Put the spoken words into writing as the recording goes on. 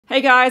Hey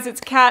guys, it's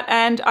Kat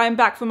and I'm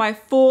back for my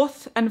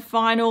fourth and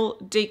final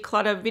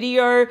declutter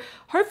video.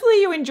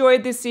 Hopefully you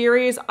enjoyed this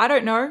series. I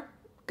don't know,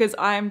 because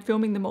I'm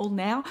filming them all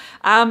now.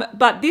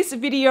 But this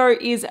video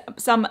is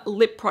some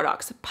lip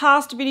products.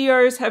 Past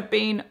videos have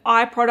been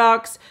eye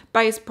products,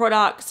 base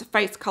products,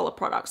 face color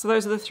products. So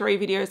those are the three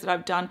videos that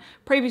I've done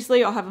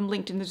previously. I'll have them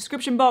linked in the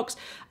description box.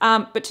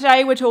 But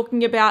today we're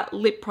talking about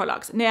lip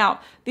products. Now,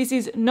 this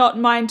is not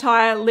my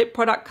entire lip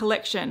product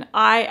collection.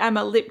 I am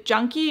a lip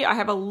junkie. I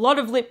have a lot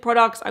of lip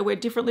products. I wear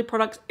different lip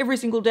products every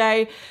single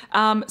day.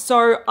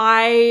 So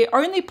I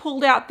only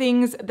pulled out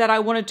things that I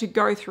wanted to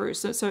go through.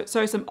 So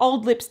some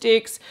old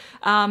lipsticks,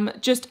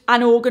 just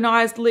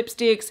unorganized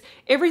lipsticks,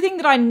 everything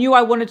that I knew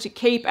I wanted to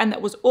keep and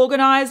that was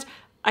organized,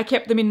 I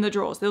kept them in the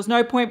drawers. There was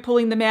no point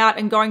pulling them out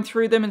and going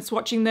through them and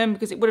swatching them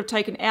because it would have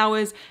taken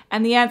hours.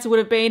 And the answer would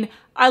have been,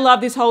 I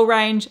love this whole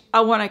range.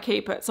 I want to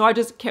keep it. So I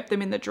just kept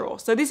them in the drawer.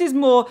 So this is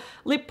more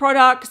lip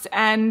products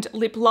and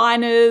lip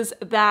liners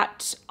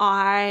that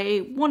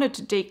I wanted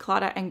to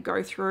declutter and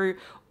go through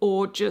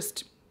or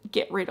just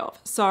get rid of.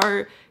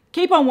 So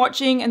keep on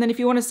watching. And then if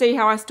you want to see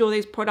how I store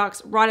these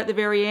products right at the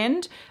very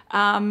end,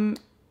 I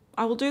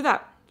will do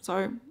that.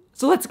 So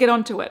let's get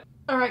on to it.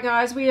 All right,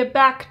 guys, we are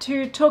back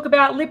to talk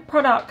about lip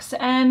products,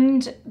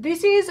 and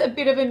this is a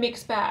bit of a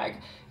mixed bag.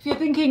 If you're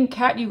thinking,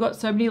 Kat, you've got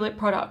so many lip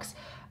products,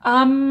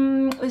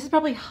 this is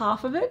probably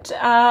half of it.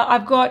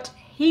 I've got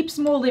heaps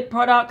more lip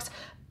products,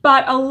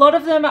 but a lot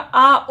of them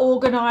are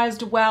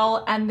organized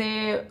well, and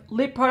they're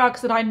lip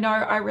products that I know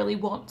I really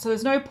want. So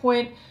there's no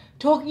point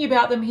talking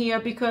about them here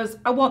because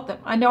I want them.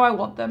 I know I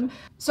want them.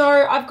 So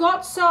I've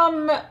got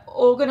some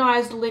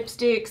organized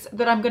lipsticks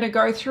that I'm going to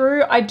go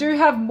through. I do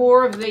have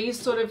more of these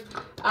sort of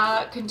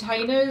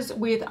containers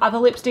with other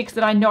lipsticks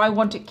that I know I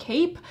want to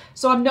keep.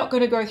 So I'm not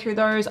going to go through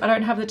those. I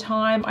don't have the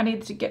time. I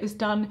need to get this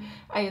done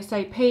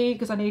ASAP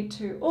because I need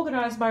to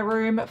organize my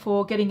room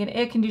for getting an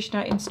air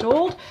conditioner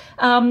installed.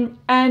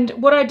 And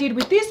what I did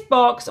with this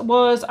box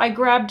was I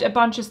grabbed a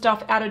bunch of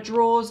stuff out of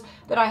drawers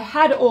that I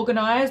had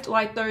organized,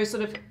 like those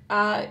sort of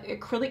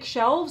acrylic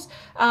shelves.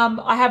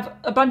 I have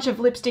a bunch of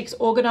lipsticks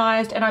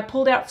organized, and I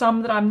pulled out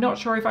some that I'm not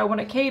sure if I want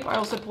to keep. I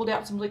also pulled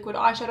out some liquid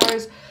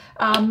eyeshadows.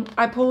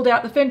 I pulled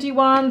out the Fenty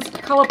ones, the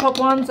ColourPop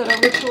ones that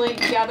are literally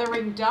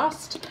gathering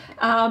dust,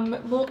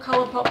 more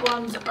ColourPop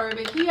ones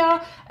over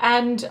here,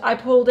 and I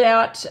pulled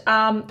out,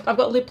 I've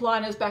got lip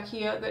liners back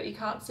here that you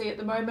can't see at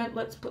the moment.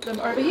 Let's put them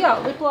over here,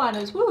 lip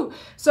liners, woo!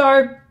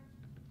 So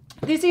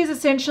this is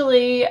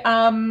essentially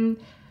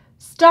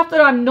stuff that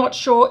I'm not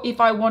sure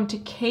if I want to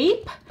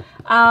keep,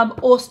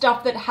 or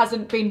stuff that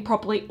hasn't been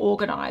properly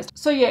organized.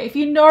 So yeah, if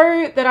you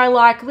know that I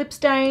like lip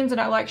stains and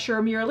I like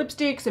Shiramura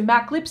lipsticks and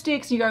MAC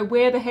lipsticks, you go,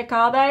 where the heck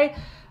are they?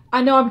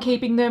 I know I'm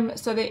keeping them,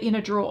 so they're in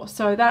a drawer.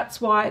 So that's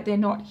why they're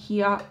not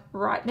here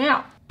right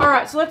now. All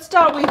right, so let's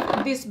start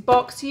with this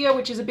box here,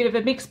 which is a bit of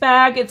a mixed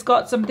bag. It's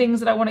got some things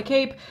that I want to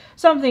keep,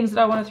 some things that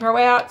I want to throw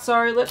out.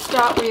 So let's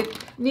start with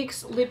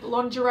NYX lip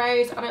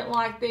lingeries. I don't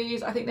like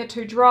these. I think they're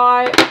too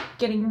dry.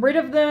 Getting rid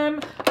of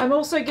them. I'm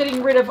also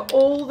getting rid of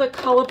all the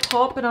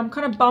ColourPop, and I'm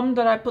kind of bummed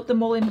that I put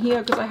them all in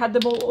here because I had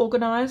them all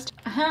organized.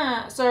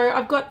 So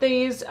I've got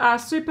these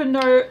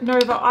Supernova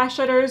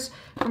eyeshadows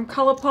from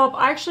ColourPop.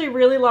 I actually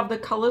really love the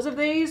colors of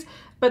these,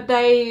 but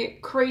they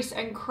crease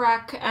and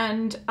crack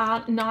and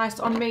aren't nice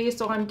on me,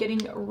 so I'm getting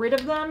rid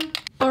of them.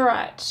 All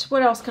right,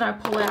 what else can I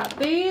pull out?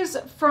 These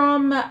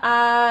from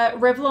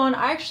Revlon.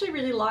 I actually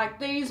really like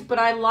these, but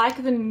I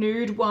like the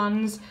nude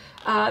ones.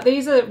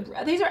 These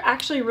are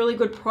actually really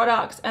good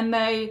products, and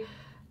they're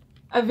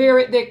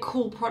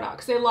cool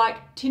products. They're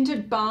like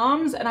tinted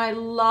balms, and I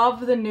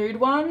love the nude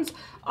ones.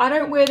 I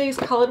don't wear these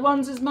colored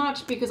ones as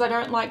much because I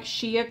don't like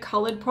sheer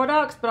colored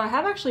products, but I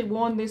have actually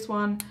worn this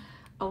one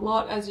a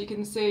lot. As you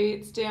can see,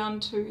 it's down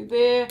to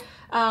there,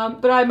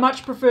 but I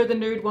much prefer the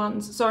nude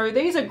ones. So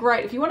these are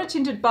great. If you want a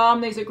tinted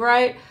balm, these are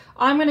great.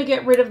 I'm going to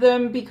get rid of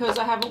them because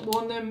I haven't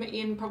worn them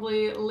in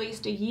probably at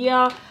least a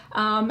year,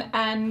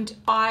 and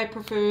I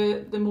prefer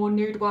the more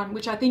nude one,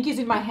 which I think is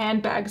in my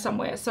handbag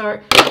somewhere.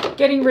 So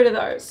getting rid of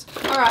those.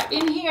 All right,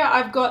 in here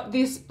I've got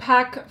this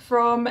pack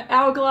from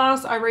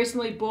Hourglass. I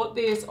recently bought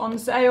this on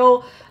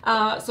sale,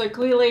 so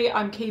clearly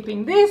I'm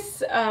keeping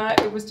this.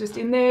 It was just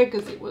in there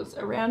because it was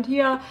around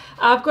here.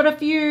 I've got a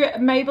few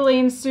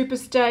Maybelline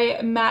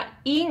Superstay matte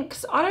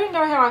inks. I don't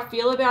know how I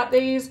feel about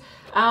these.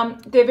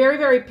 They're very,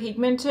 very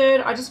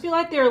pigmented. I just feel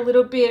like they're a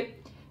little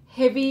bit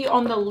heavy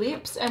on the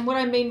lips. And what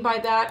I mean by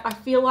that, I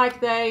feel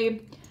like I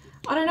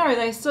don't know,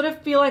 they sort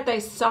of feel like they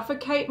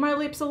suffocate my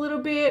lips a little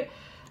bit.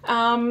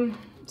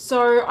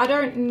 So I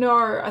don't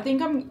know. I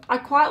think I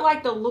quite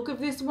like the look of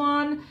this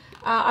one.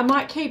 I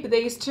might keep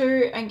these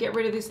two and get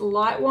rid of this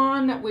light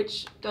one,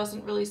 which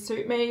doesn't really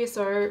suit me.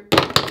 So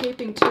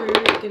keeping two,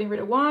 getting rid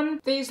of one.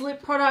 These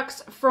lip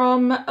products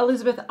from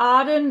Elizabeth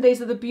Arden.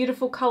 These are the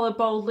Beautiful Color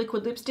Bold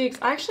Liquid Lipsticks.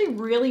 I actually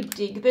really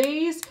dig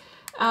these.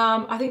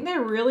 I think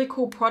they're really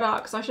cool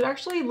products. I should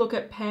actually look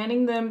at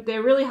panning them.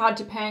 They're really hard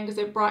to pan because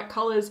they're bright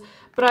colors,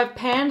 but I've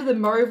panned the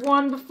mauve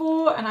one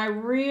before and I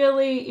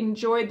really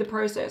enjoyed the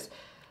process.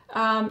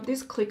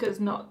 This clicker is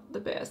not the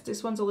best.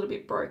 This one's a little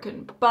bit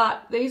broken,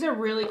 but these are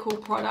really cool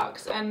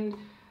products, and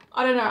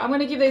I don't know, I'm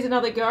going to give these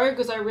another go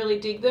because I really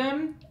dig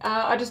them.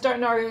 I just don't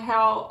know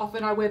how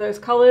often I wear those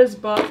colors,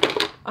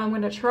 but I'm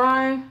going to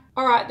try.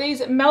 All right,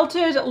 these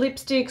melted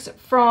lipsticks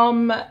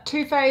from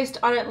Too Faced,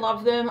 I don't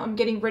love them. I'm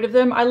getting rid of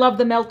them. I love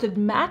the melted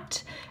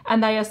matte,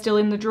 and they are still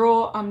in the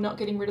drawer. I'm not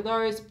getting rid of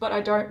those, but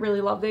I don't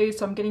really love these,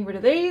 so I'm getting rid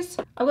of these.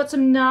 I've got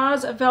some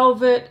NARS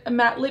Velvet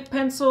matte lip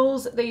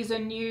pencils. These are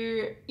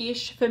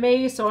new-ish for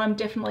me, so I'm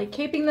definitely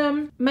keeping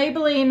them.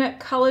 Maybelline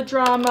Color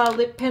Drama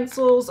lip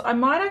pencils. I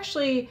might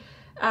actually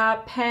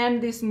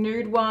pan this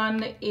nude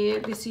one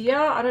this year.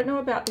 I don't know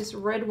about this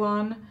red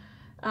one.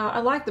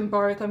 I like them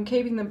both. I'm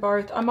keeping them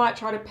both. I might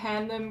try to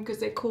pan them because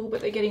they're cool,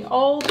 but they're getting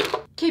old.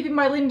 Keeping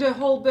my Linda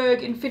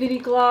Hallberg Infinity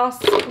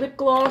Glass lip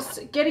gloss.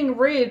 Getting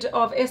rid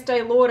of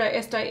Estee Lauder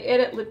Estee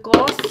Edit lip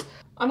gloss.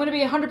 I'm going to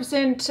be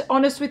 100%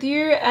 honest with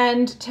you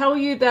and tell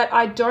you that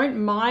I don't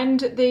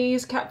mind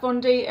these Kat Von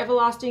D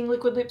Everlasting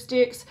liquid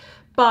lipsticks,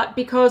 but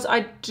because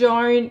I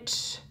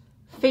don't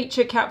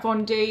feature Kat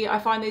Von D, I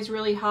find these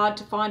really hard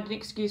to find an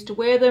excuse to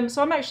wear them,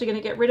 so I'm actually going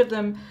to get rid of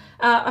them.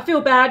 I feel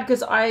bad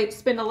because I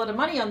spend a lot of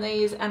money on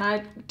these and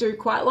I do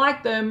quite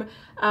like them.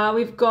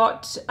 We've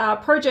got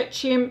Project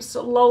Chimps,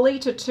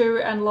 Lolita 2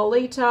 and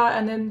Lolita,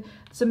 and then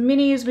some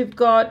minis. We've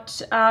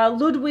got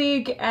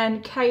Ludwig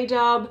and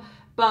K-Dub,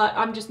 but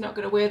I'm just not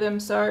going to wear them,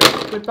 so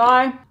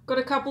goodbye. Got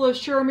a couple of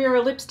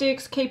Shuramura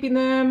lipsticks, keeping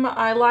them.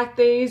 I like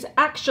these.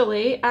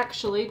 Actually,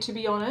 to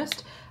be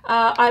honest,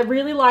 I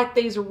really like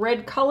these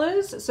red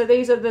colors. So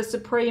these are the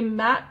Supreme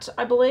Matte,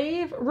 I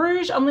believe.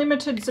 Rouge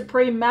Unlimited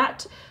Supreme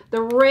Matte.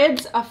 The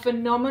reds are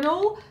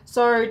phenomenal,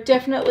 so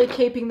definitely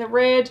keeping the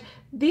red.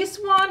 This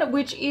one,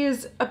 which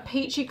is a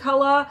peachy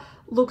color,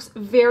 looks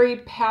very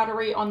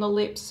powdery on the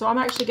lips, so I'm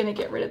actually going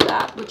to get rid of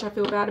that, which I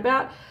feel bad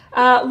about.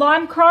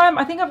 Lime Crime,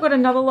 I think I've got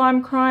another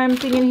Lime Crime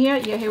thing in here.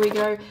 Yeah, here we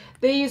go.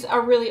 These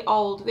are really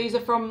old. These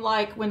are from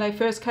like when they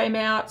first came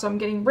out, so I'm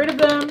getting rid of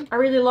them. I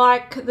really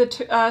like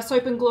the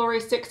Soap and Glory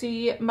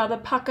Sexy Mother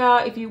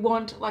Pucker. If you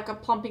want like a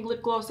plumping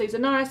lip gloss, these are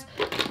nice.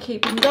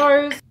 Keeping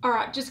those. All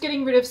right, just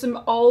getting rid of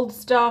some old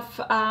stuff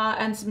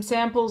and some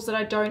samples that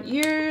I don't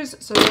use.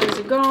 So those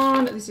are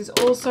gone. This is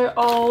also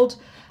old.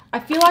 I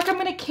feel like I'm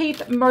going to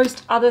keep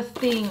most other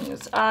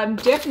things. I'm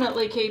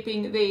definitely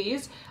keeping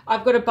these.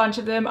 I've got a bunch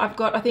of them. I've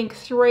got, I think,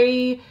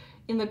 3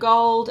 in the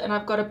gold and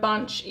I've got a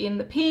bunch in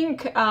the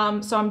pink.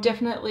 So I'm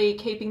definitely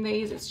keeping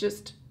these.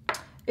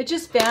 It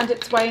just found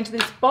its way into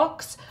this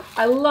box.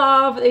 I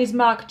love these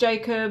Marc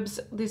Jacobs,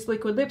 this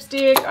liquid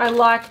lipstick. I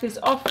like this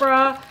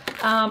Ofra.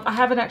 I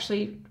haven't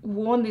actually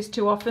worn this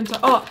too often.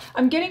 So,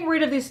 I'm getting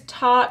rid of this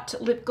Tarte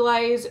lip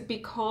glaze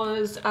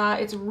because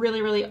it's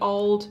really, really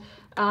old.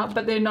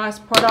 But they're nice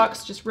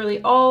products, just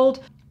really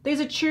old.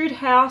 These are Chewed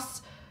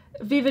House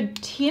Vivid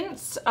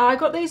Tints. I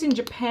got these in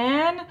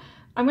Japan.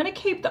 I'm going to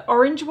keep the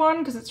orange one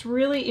because it's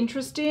really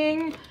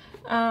interesting.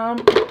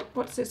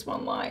 What's this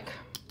one like?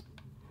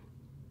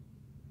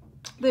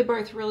 They're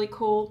both really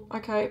cool.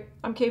 Okay,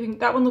 I'm keeping,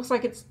 that one looks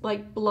like it's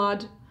like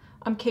blood.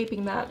 I'm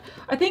keeping that.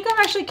 I think I'm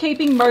actually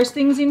keeping most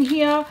things in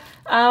here.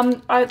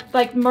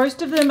 Like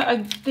most of them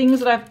are things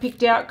that I've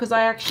picked out because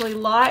I actually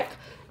like.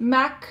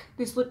 MAC,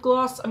 this lip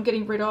gloss, I'm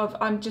getting rid of.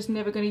 I'm just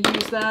never going to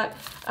use that.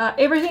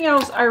 Everything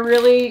else I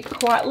really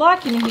quite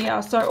like in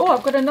here. So,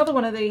 I've got another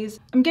one of these.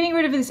 I'm getting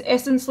rid of this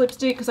Essence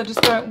lipstick because I just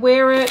don't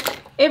wear it.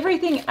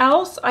 Everything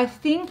else I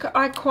think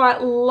I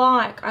quite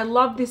like. I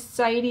love this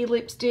Sadie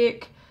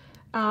lipstick.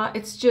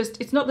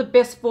 It's not the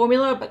best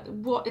formula,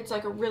 but it's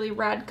like a really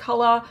rad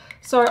color.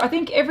 So I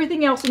think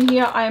everything else in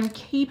here I am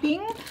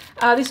keeping.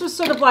 This was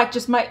sort of like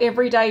just my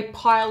everyday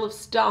pile of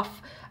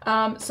stuff.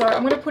 So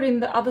I'm going to put in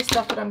the other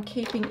stuff that I'm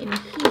keeping in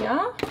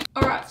here.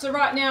 All right, so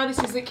right now this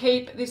is the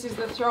keep, this is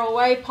the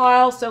throwaway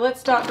pile. So let's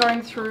start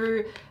going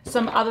through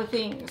some other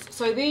things.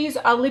 So these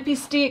are lippy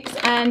sticks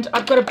and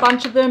I've got a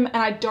bunch of them and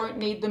I don't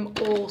need them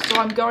all. So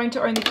I'm going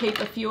to only keep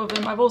a few of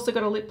them. I've also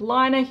got a lip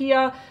liner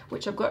here,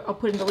 which I'll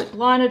put in the lip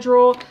liner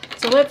drawer.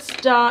 So let's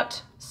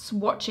start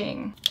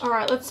swatching. All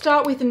right, let's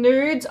start with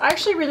nudes. I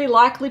actually really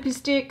like lippy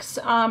sticks.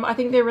 I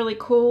think they're really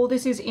cool.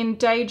 This is in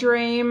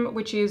Daydream,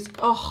 which is,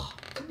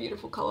 a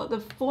beautiful color. The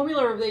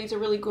formula of these are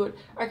really good.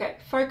 Okay,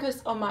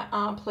 focus on my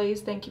arm,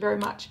 please. Thank you very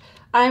much.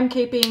 I am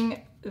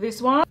keeping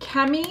this one.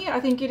 Cami, I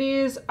think it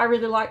is. I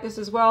really like this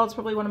as well. It's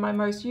probably one of my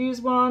most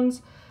used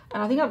ones.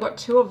 And I think I've got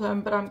 2 of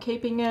them, but I'm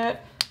keeping it.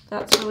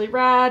 That's really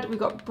rad. We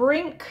got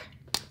Brink.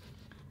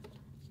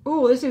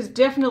 Oh, this is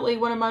definitely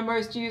one of my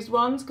most used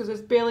ones because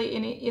there's barely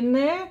any in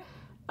there.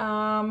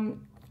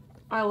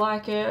 I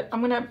like it.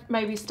 I'm gonna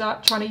maybe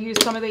start trying to use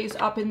some of these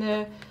up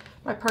in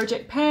my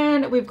project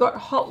pan. We've got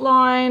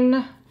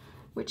Hotline,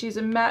 which is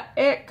a matte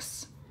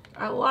X.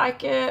 I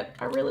like it.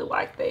 I really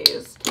like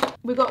these.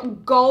 We've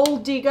got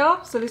Gold Digger.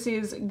 So this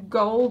is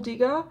Gold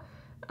Digger.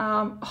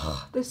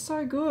 They're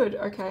so good.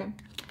 Okay,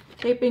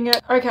 keeping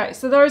it. Okay,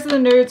 so those are the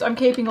nudes. I'm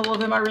keeping all of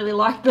them. I really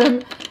like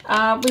them.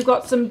 We've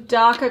got some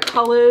darker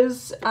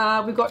colors.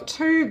 We've got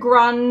 2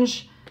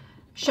 grunge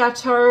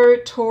Chateau,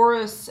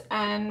 Taurus,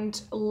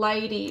 and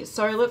Lady.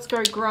 So let's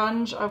go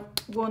grunge. I've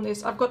worn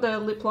this. I've got the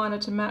lip liner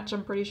to match,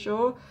 I'm pretty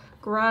sure.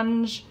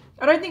 Grunge.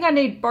 I don't think I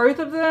need both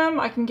of them.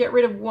 I can get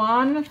rid of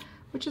one,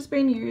 which has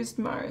been used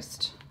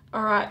most.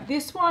 All right,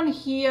 this one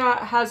here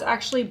has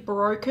actually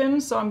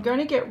broken, so I'm going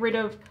to get rid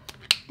of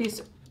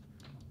this.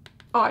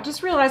 Oh, I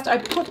just realized I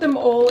put them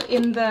all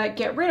in the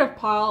get rid of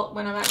pile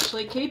when I'm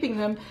actually keeping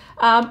them.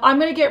 I'm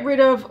going to get rid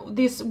of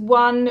this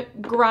one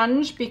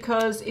grunge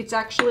because it's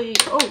actually,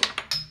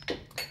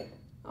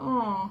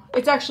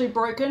 it's actually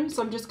broken,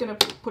 so I'm just going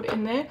to put it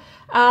in there.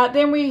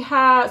 Then we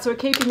have, so we're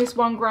keeping this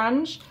one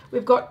grunge.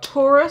 We've got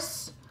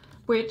Taurus,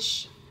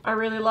 which I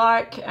really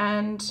like,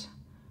 and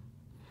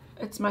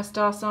it's my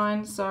star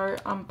sign, so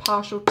I'm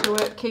partial to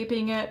it,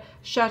 keeping it.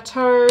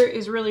 Chateau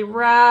is really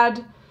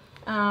rad.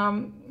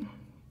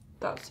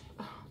 That's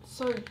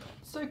so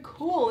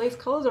cool. These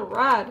colors are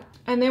rad.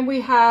 And then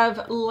we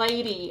have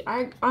Lady.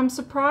 I'm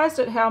surprised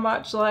at how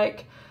much,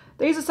 like,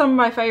 these are some of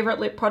my favorite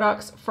lip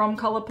products from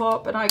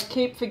Colourpop, and I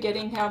keep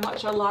forgetting how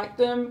much I like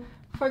them.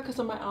 Focus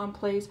on my arm,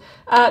 please.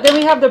 Then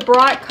we have the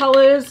bright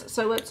colors.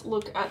 So let's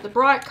look at the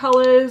bright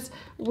colors.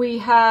 We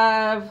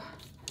have,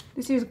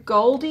 this is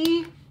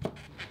Goldie.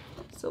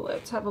 So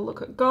let's have a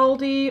look at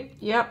Goldie.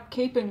 Yep,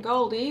 keeping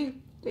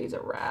Goldie. These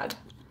are rad.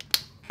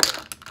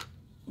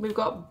 We've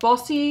got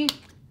Bossy.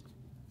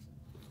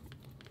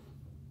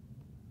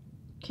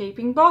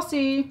 Keeping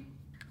Bossy.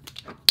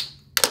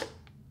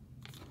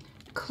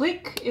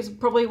 Click is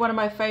probably one of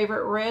my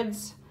favorite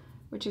reds,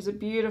 which is a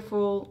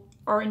beautiful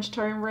orange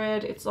tone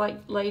red. It's like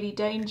Lady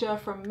Danger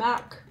from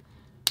MAC.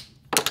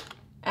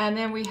 And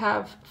then we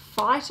have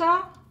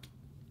Fighter.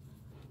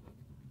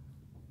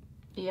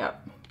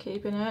 Yep,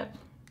 keeping it.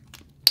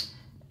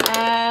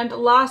 And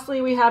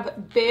lastly, we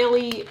have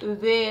Barely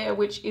There,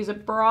 which is a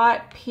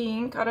bright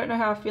pink. I don't know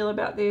how I feel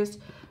about this.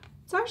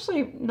 It's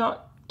actually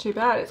not too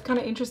bad. It's kind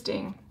of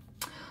interesting.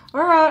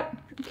 All right,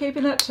 I'm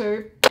keeping that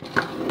too.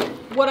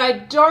 What I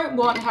don't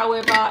want,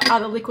 however, are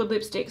the liquid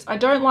lipsticks. I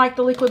don't like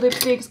the liquid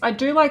lipsticks. I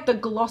do like the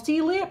glossy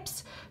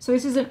lips. So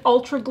this is an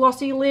ultra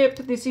glossy lip.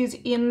 This is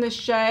in the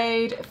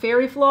shade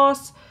Fairy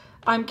Floss.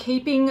 I'm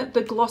keeping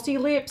the glossy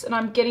lips and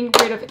I'm getting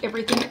rid of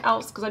everything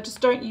else because I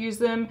just don't use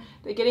them.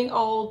 They're getting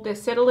old, they're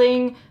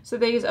settling. So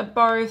these are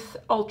both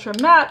ultra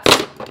matte,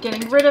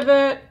 getting rid of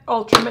it,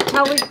 ultra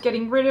metallic,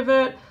 getting rid of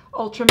it,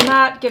 ultra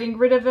matte, getting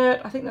rid of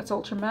it. I think that's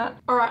ultra matte.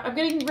 All right, I'm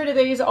getting rid of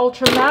these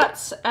ultra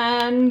mattes,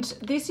 and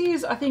this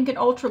is, I think, an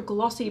ultra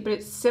glossy, but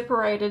it's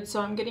separated,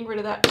 so I'm getting rid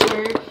of that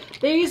too.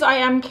 These I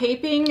am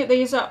keeping.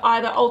 These are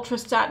either ultra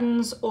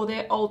satins or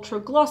they're ultra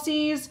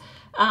glossies.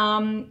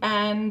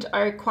 And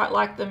I quite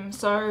like them,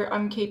 so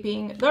I'm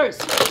keeping those.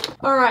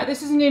 All right,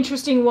 this is an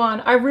interesting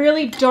one. I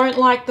really don't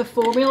like the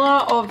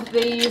formula of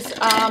these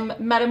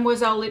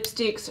Mademoiselle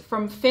lipsticks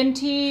from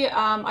Fenty.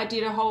 I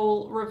did a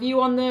whole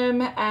review on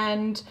them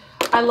and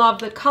I love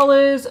the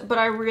colors, but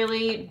I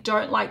really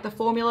don't like the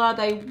formula.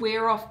 They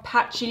wear off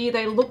patchy.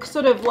 They look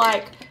sort of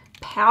like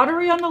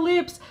powdery on the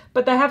lips,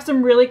 but they have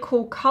some really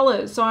cool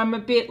colors, so I'm a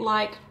bit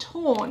like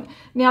torn.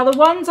 Now the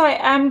ones I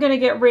am going to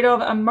get rid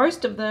of are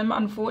most of them,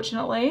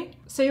 unfortunately.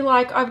 See,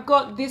 like I've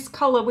got this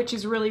color which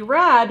is really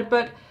rad,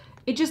 but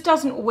it just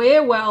doesn't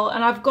wear well,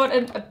 and I've got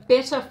a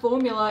better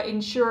formula in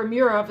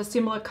Shuramura of a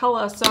similar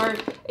color. So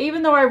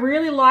even though I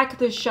really like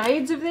the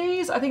shades of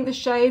these, I think the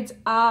shades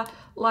are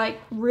like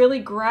really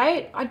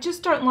great, I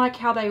just don't like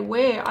how they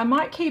wear. I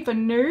might keep a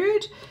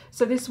nude.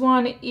 So this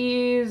one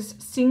is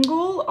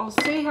single. I'll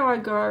see how I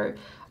go.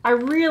 I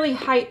really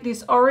hate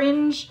this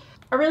orange.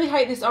 I really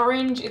hate this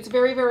orange. It's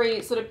very,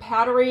 very sort of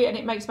powdery and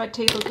it makes my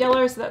teeth look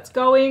yellow, so that's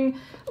going.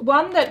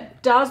 One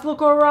that does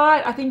look all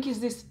right, I think, is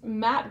this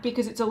matte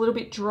because it's a little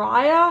bit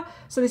drier.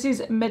 So this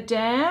is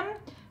Madame.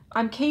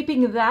 I'm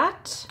keeping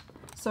that.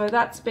 So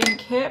that's been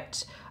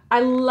kept. I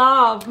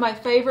love, my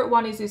favorite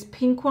one is this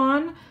pink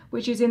one,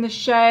 which is in the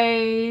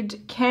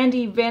shade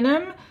Candy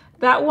Venom.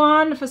 That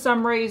one, for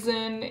some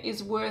reason,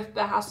 is worth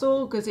the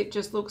hassle because it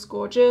just looks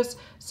gorgeous.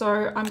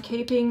 So I'm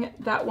keeping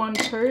that one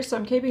too. So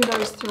I'm keeping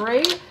those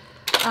three.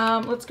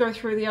 Let's go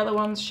through the other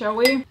ones, shall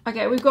we?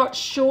 Okay, we've got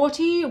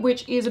Shorty,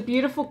 which is a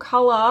beautiful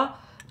color,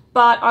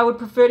 but I would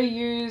prefer to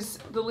use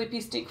the Lippy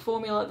Stick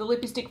formula. The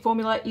Lippy Stick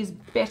formula is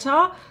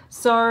better,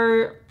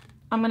 so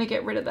I'm gonna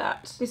get rid of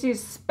that. This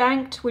is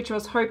Spanked, which I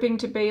was hoping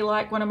to be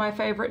like one of my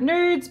favorite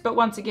nudes, but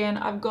once again,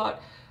 I've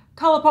got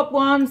Colourpop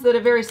ones that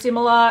are very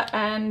similar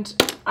and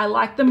I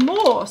like them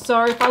more.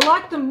 So if I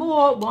like them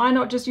more, why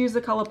not just use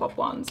the Colourpop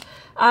ones?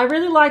 I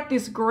really like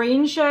this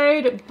green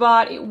shade,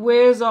 but it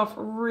wears off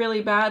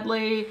really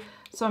badly.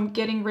 So I'm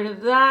getting rid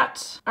of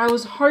that. I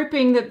was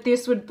hoping that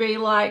this would be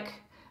like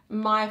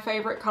my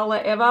favorite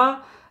color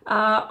ever.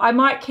 I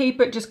might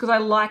keep it just because I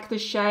like the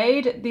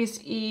shade. This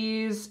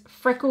is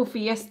Freckle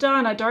Fiesta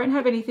and I don't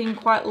have anything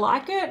quite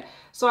like it.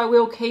 So I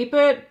will keep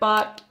it,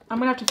 but I'm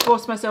gonna have to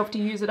force myself to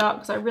use it up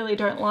because I really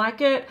don't like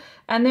it.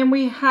 And then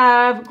we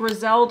have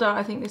Griselda,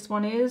 I think this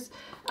one is.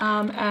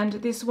 And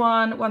this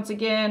one, once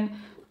again,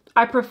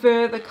 I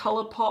prefer the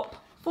Colourpop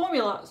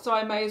formula, so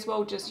I may as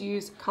well just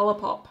use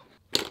Colourpop.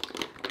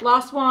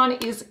 Last one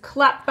is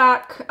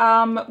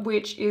Clapback,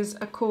 which is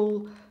a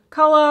cool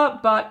color,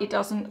 but it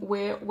doesn't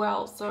wear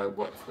well. So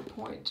what's the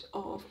point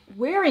of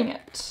wearing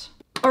it?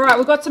 All right,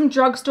 we've got some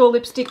drugstore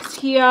lipsticks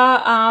here.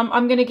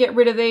 I'm gonna get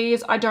rid of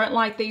these. I don't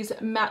like these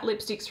matte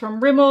lipsticks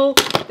from Rimmel.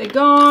 They're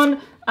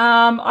gone.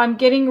 I'm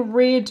getting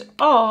rid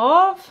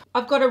of,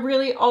 I've got a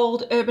really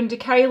old Urban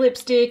Decay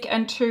lipstick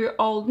and 2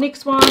 old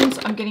NYX ones.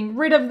 I'm getting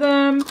rid of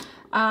them.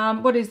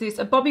 What is this?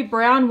 A Bobbi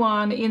Brown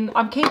one.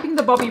 I'm keeping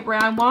the Bobbi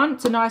Brown one.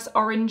 It's a nice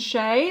orange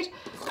shade.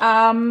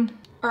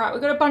 All right,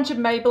 we've got a bunch of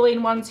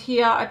Maybelline ones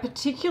here. I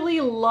particularly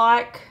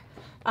like,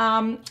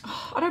 I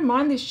don't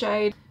mind this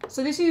shade.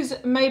 So this is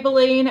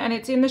Maybelline and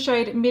it's in the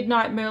shade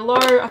Midnight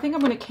Merlot. I think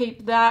I'm going to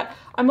keep that.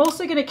 I'm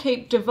also going to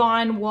keep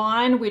Divine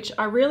Wine, which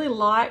I really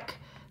like.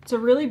 It's a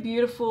really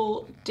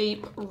beautiful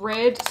deep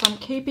red, so I'm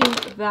keeping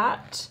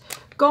that.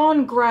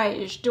 Gone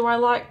Greige. Do I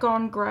like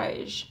Gone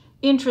Greige?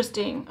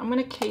 Interesting. I'm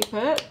going to keep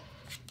it.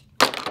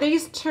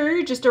 These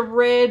two, just a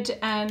red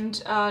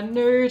and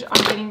nude,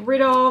 I'm getting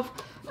rid of.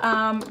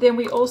 Then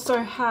we also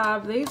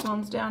have these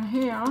ones down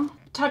here.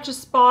 Touch of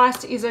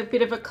Spice is a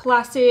bit of a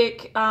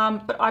classic,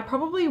 but I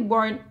probably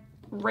won't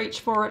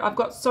reach for it. I've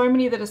got so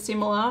many that are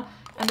similar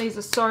and these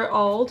are so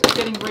old. I'm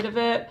getting rid of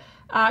it.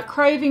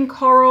 Craving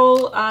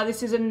Coral,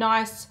 this is a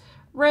nice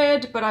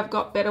red, but I've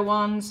got better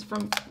ones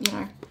from, you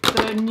know,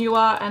 that are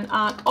newer and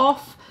aren't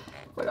off.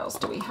 What else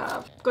do we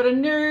have? Got a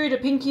nude, a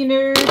pinky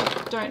nude,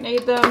 don't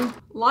need them.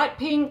 Light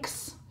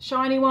pinks,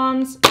 shiny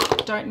ones,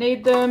 don't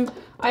need them.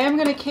 I am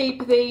going to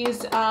keep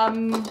these,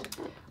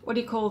 what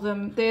do you call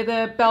them? They're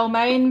the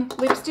Balmain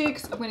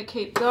lipsticks. I'm going to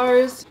keep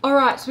those. All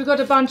right, so we've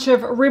got a bunch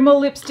of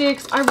Rimmel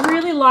lipsticks. I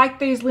really like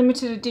these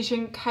limited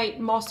edition Kate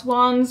Moss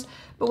ones,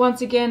 but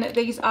once again,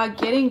 these are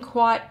getting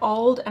quite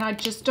old and I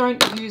just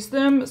don't use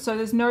them, so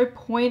there's no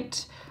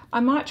point. I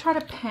might try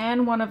to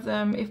pan one of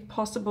them if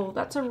possible.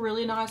 That's a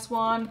really nice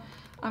one.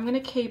 I'm going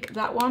to keep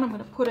that one. I'm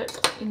going to put it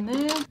in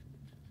there.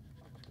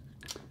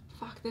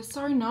 Fuck, they're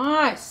so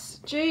nice.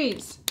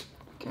 Jeez.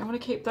 Okay, I want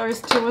to keep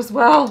those two as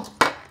well.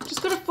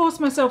 Just got to force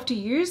myself to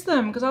use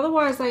them because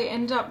otherwise they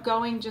end up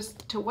going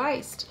just to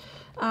waste.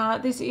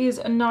 This is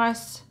a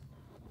nice,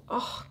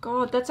 oh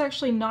God, that's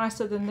actually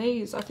nicer than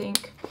these, I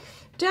think.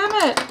 Damn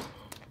it.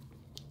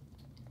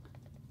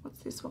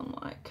 What's this one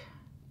like?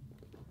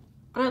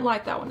 I don't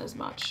like that one as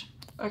much.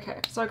 Okay,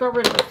 so I got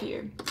rid of a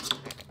few.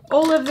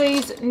 All of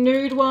these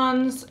nude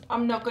ones,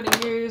 I'm not going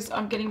to use.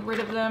 I'm getting rid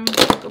of them.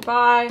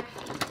 Goodbye.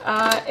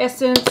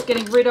 Essence,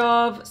 getting rid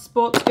of.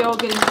 Sports Girl,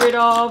 getting rid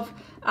of.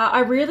 I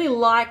really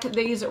like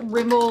these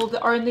Rimmel,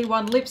 the Only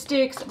One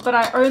lipsticks, but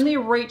I only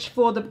reach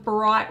for the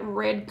bright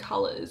red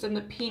colors and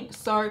the pink.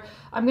 So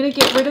I'm going to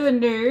get rid of the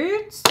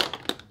nudes.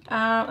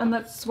 And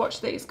let's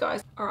swatch these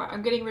guys. All right,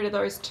 I'm getting rid of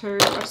those two.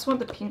 I just want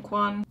the pink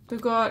one. We've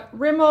got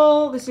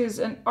Rimmel. This is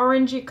an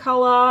orangey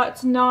color.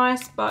 It's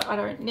nice, but I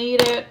don't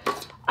need it.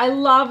 I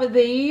love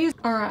these.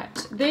 All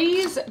right,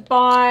 these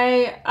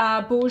by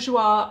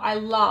Bourjois I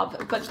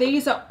love, but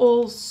these are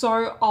all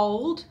so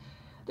old.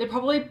 They're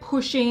probably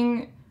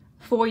pushing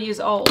 4 years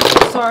old,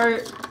 so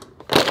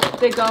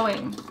they're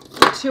going.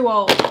 They're too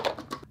old.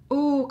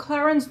 Ooh,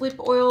 Clarins lip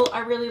oil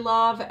I really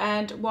love,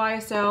 and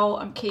YSL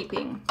I'm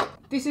keeping.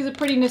 This is a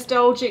pretty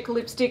nostalgic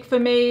lipstick for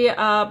me,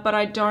 but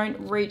I don't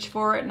reach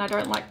for it and I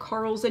don't like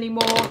corals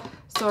anymore,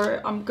 so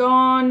I'm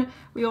gone.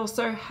 We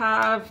also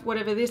have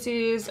whatever this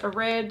is, a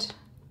red.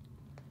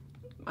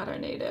 I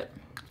don't need it.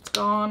 It's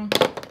gone.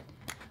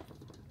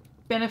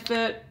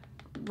 Benefit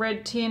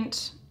red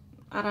tint.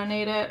 I don't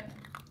need it.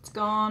 It's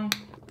gone.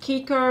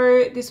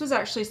 Kiko. This was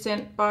actually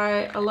sent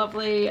by a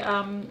lovely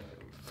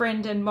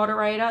friend and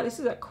moderator. This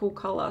is a cool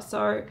color,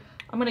 so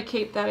I'm going to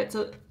keep that. It's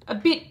a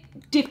bit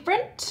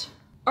different.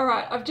 All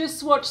right, I've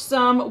just swatched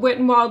some Wet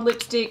n Wild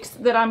lipsticks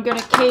that I'm going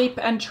to keep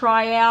and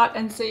try out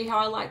and see how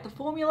I like the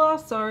formula.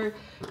 So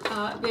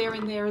they're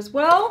in there as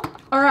well.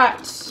 All right,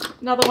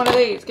 another one of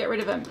these, get rid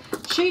of them.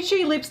 Chi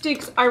Chi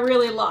lipsticks I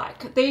really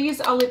like. These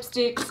are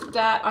lipsticks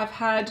that I've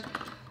had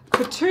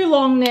for too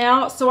long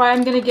now, so I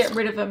am going to get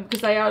rid of them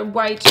because they are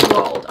way too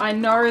old. I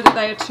know that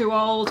they are too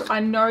old. I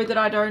know that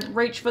I don't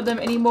reach for them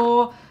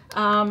anymore,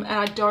 and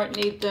I don't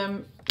need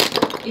them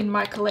in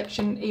my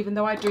collection, even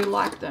though I do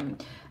like them.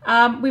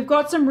 We've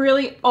got some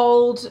really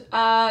old,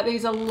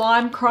 these are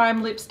Lime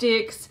Crime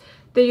lipsticks.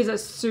 These are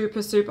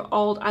super, super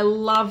old. I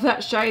love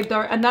that shade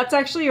though, and that's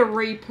actually a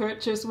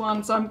repurchase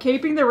one, so I'm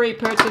keeping the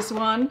repurchase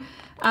one.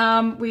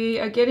 We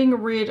are getting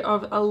rid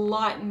of a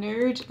light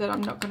nude that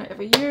I'm not going to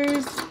ever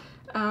use.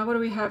 What do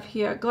we have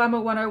here?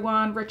 Glamour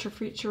 101,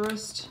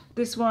 Retrofuturist.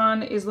 This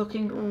one is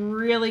looking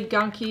really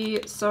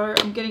gunky, so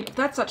I'm getting,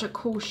 that's such a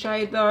cool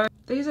shade though.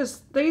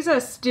 These are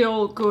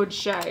still good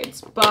shades,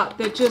 but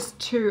they're just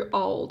too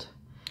old.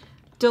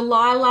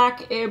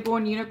 Delilac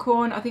Airborne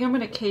Unicorn. I think I'm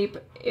going to keep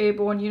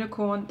Airborne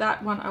Unicorn.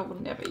 That one I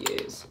will never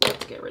use.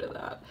 Let's get rid of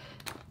that.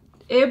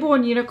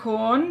 Airborne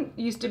Unicorn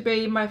used to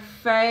be my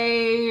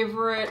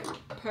favorite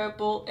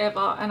purple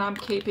ever, and I'm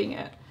keeping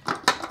it.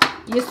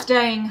 You're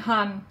staying,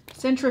 hun.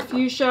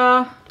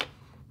 Centrifugia.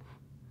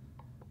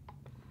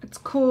 It's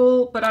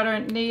cool, but I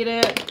don't need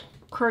it.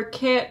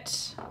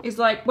 Croquette is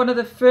like one of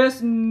the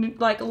first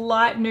like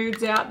light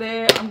nudes out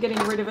there. I'm getting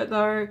rid of it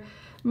though.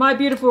 My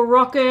Beautiful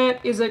Rocket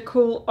is a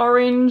cool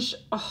orange.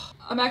 Oh,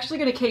 I'm actually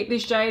going to keep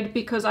this shade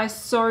because I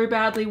so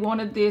badly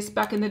wanted this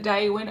back in the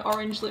day when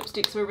orange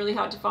lipsticks were really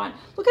hard to find.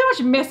 Look how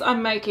much mess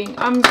I'm making.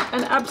 I'm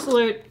an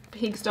absolute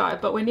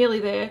pigsty, but we're nearly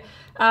there.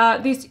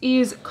 This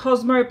is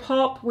Cosmo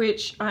Pop,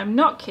 which I'm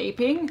not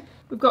keeping.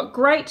 We've got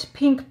Great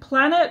Pink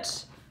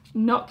Planet,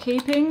 not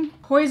keeping.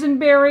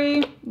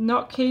 Poisonberry,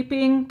 not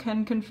keeping,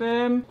 can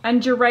confirm. And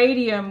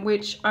Geranium,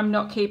 which I'm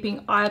not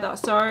keeping either.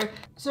 So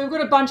we've got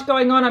a bunch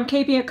going on. I'm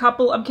keeping a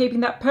couple. I'm keeping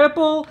that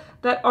purple,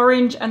 that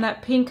orange, and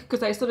that pink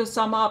because they sort of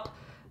sum up,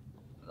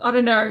 I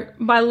don't know,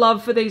 my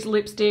love for these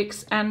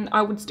lipsticks, and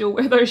I would still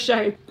wear those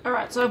shades. All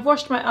right, so I've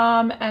washed my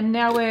arm and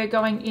now we're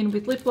going in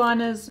with lip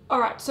liners. All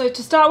right, so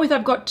to start with,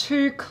 I've got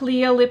 2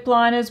 clear lip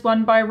liners,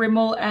 one by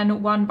Rimmel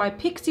and one by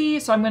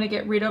Pixi. So I'm gonna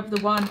get rid of the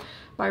one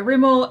by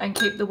Rimmel and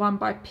keep the one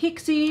by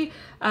Pixi.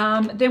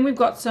 Then we've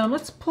got some,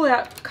 let's pull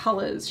out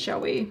colors, shall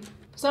we?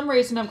 For some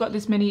reason, I've got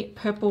this many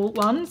purple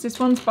ones. This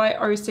one's by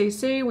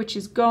OCC, which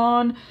is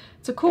gone.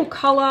 It's a cool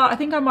color. I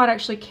think I might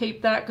actually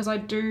keep that because I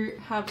do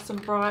have some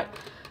bright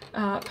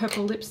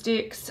purple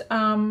lipsticks.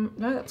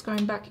 No, that's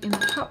going back in the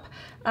cup.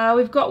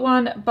 We've got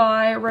one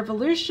by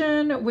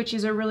Revolution, which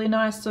is a really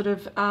nice sort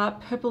of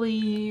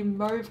purpley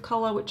mauve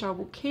color, which I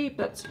will keep.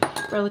 That's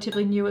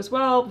relatively new as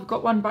well. We've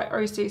got one by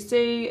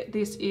OCC.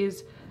 This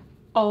is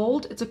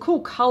old. It's a cool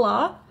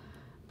color,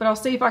 but I'll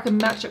see if I can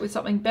match it with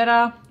something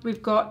better.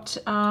 We've got,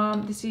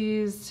 this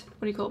is,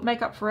 what do you call it?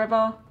 Makeup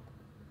Forever.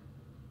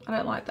 I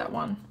don't like that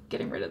one.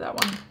 Getting rid of that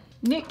one.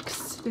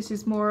 NYX, this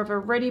is more of a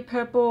reddy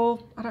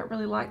purple. I don't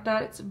really like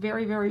that. It's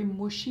very, very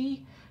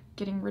mushy.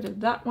 Getting rid of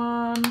that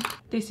one.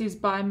 This is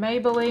by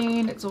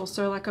Maybelline. It's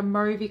also like a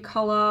mauvey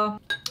color.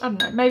 I don't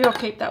know, maybe I'll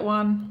keep that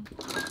one.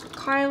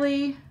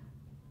 Kylie.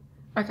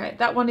 Okay,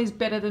 that one is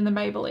better than the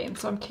Maybelline.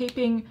 So I'm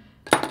keeping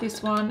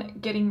this one,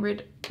 getting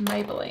rid of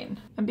Maybelline.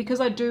 And because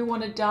I do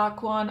want a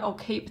dark one, I'll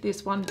keep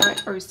this one by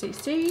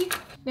OCC.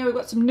 Now we've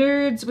got some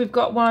nudes. We've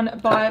got one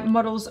by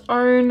Model's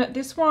Own.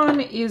 This one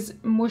is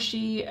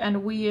mushy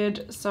and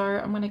weird, so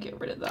I'm gonna get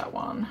rid of that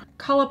one.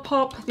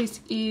 Colourpop, this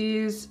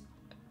is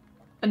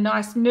a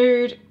nice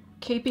nude,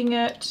 keeping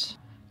it.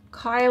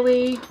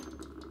 Kylie,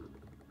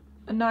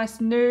 a nice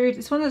nude.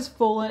 This one has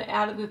fallen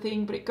out of the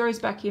thing, but it goes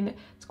back in.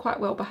 It's quite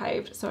well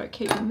behaved, so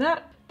keeping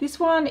that. This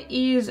one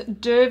is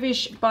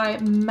Dervish by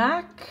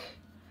MAC.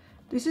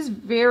 This is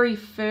very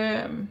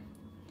firm.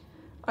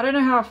 I don't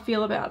know how I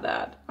feel about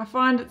that. I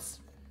find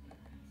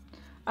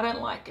I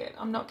don't like it.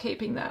 I'm not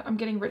keeping that. I'm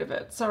getting rid of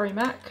it. Sorry,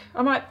 MAC.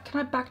 Can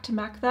I back to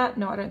MAC that?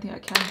 No, I don't think I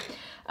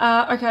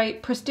can. Okay,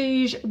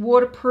 Prestige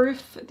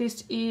Waterproof.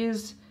 This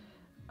is,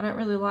 I don't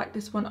really like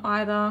this one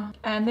either.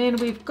 And then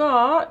we've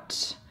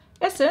got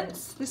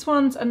Essence. This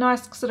one's a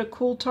nice sort of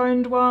cool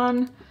toned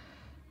one.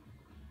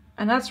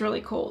 And that's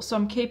really cool. So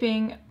I'm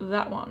keeping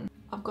that one.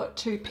 I've got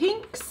 2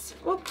 pinks.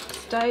 Oops,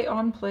 stay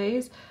on,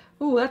 please.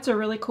 Ooh, that's a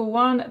really cool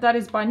one. That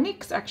is by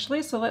NYX,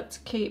 actually. So let's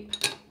keep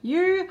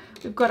you.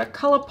 We've got a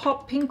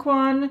Colourpop pink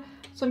one.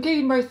 So I'm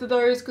keeping both of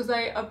those because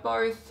they are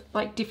both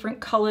like different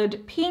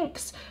colored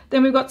pinks.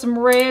 Then we've got some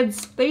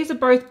reds. These are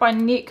both by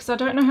NYX. I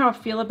don't know how I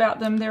feel about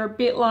them. They're a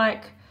bit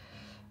like,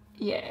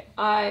 yeah,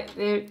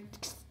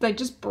 they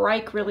just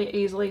break really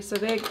easily. So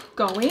they're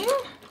going.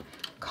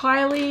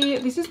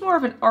 Kylie, this is more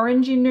of an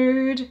orangey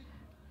nude.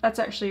 That's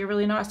actually a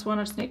really nice one.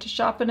 I just need to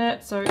sharpen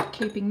it, so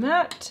keeping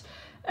that.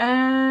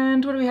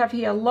 And what do we have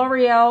here?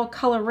 L'Oreal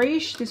Color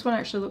Riche. This one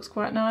actually looks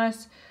quite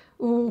nice.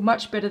 Ooh,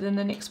 much better than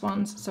the NYX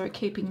ones, so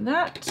keeping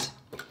that.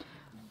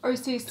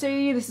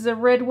 OCC, this is a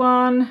red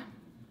one.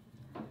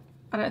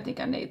 I don't think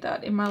I need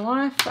that in my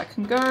life. That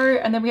can go.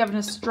 And then we have an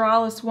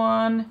Australis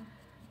one.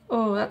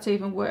 Oh, that's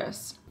even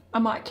worse. I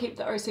might keep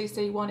the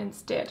OCC one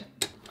instead.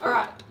 All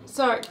right,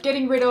 so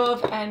getting rid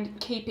of and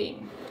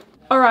keeping.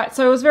 All right,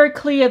 so it was very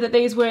clear that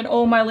these weren't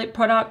all my lip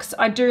products.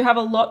 I do have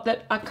a lot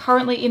that are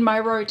currently in my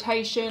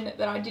rotation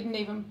that I didn't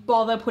even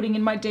bother putting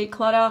in my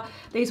declutter.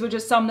 These were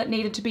just some that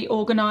needed to be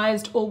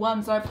organized or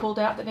ones that I pulled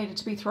out that needed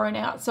to be thrown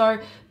out. So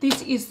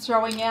this is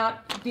throwing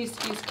out, this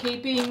is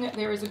keeping.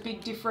 There is a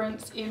big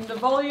difference in the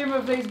volume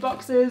of these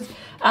boxes,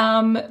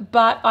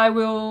 but I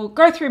will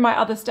go through my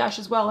other stash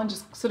as well and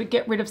just sort of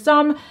get rid of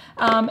some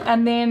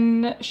and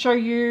then show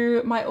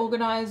you my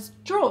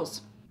organized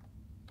drawers.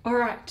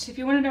 Alright, if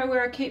you want to know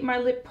where I keep my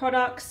lip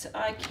products,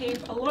 I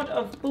keep a lot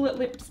of bullet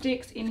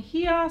lipsticks in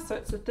here, so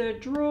it's the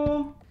 3rd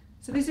drawer.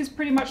 So this is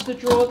pretty much the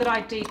drawer that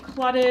I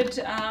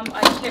decluttered.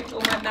 I kept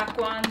all my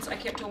MAC ones, I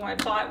kept all my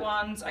Bite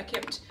ones, I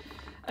kept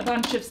a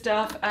bunch of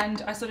stuff,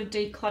 and I sort of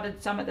decluttered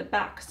some at the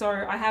back. So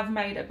I have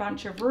made a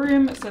bunch of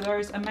room, so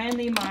those are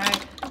mainly my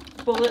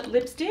bullet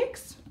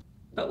lipsticks.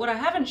 But what I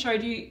haven't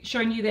shown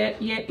you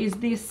that yet is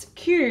this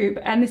cube,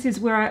 and this is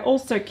where I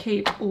also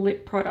keep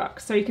lip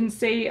products. So you can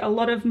see a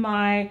lot of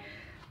my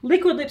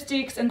liquid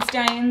lipsticks and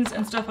stains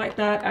and stuff like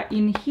that are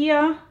in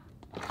here.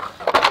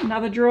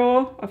 Another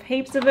drawer of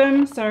heaps of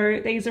them. So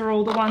these are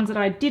all the ones that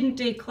I didn't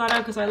declutter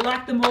because I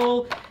like them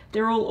all.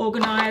 They're all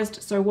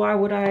organized, so why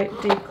would I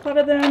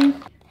declutter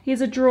them?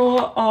 Here's a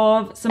drawer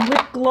of some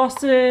lip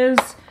glosses.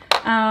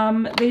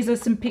 These are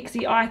some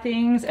Pixie Eye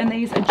things, and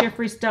these are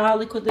Jeffree Star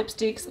liquid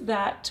lipsticks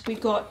that we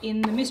got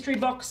in the mystery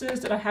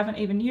boxes that I haven't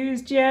even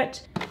used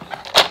yet.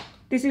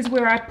 This is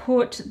where I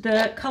put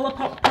the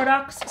ColourPop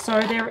products, so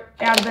they're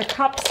out of the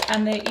cups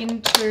and they're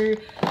into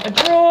a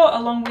drawer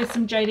along with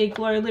some JD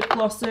Glow lip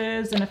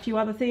glosses and a few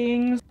other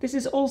things. This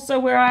is also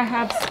where I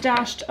have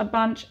stashed a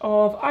bunch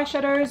of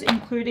eyeshadows,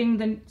 including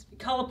the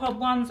ColourPop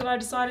ones that I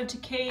decided to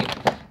keep,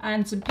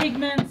 and some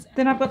pigments.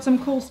 Then I've got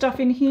some cool stuff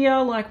in here,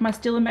 like my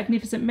Still and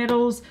Magnificent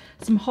Metals,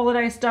 some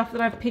holiday stuff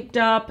that I've picked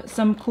up,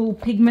 some cool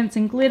pigments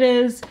and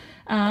glitters,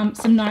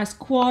 some nice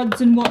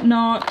quads and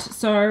whatnot.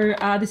 So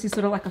this is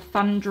sort of like a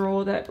fun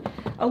drawer that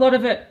a lot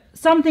of it,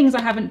 some things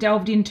I haven't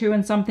delved into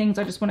and some things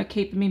I just want to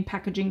keep them in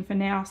packaging for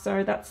now.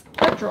 So that's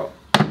that drawer.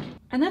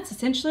 And that's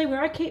essentially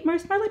where I keep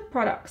most of my lip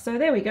products. So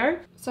there we go.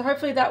 So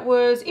hopefully that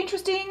was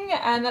interesting,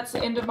 and that's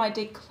the end of my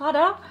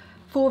declutter.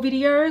 4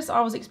 videos. I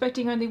was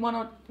expecting only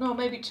 1 or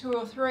maybe 2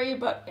 or 3,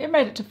 but it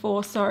made it to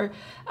 4. So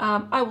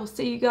I will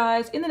see you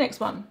guys in the next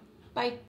one. Bye.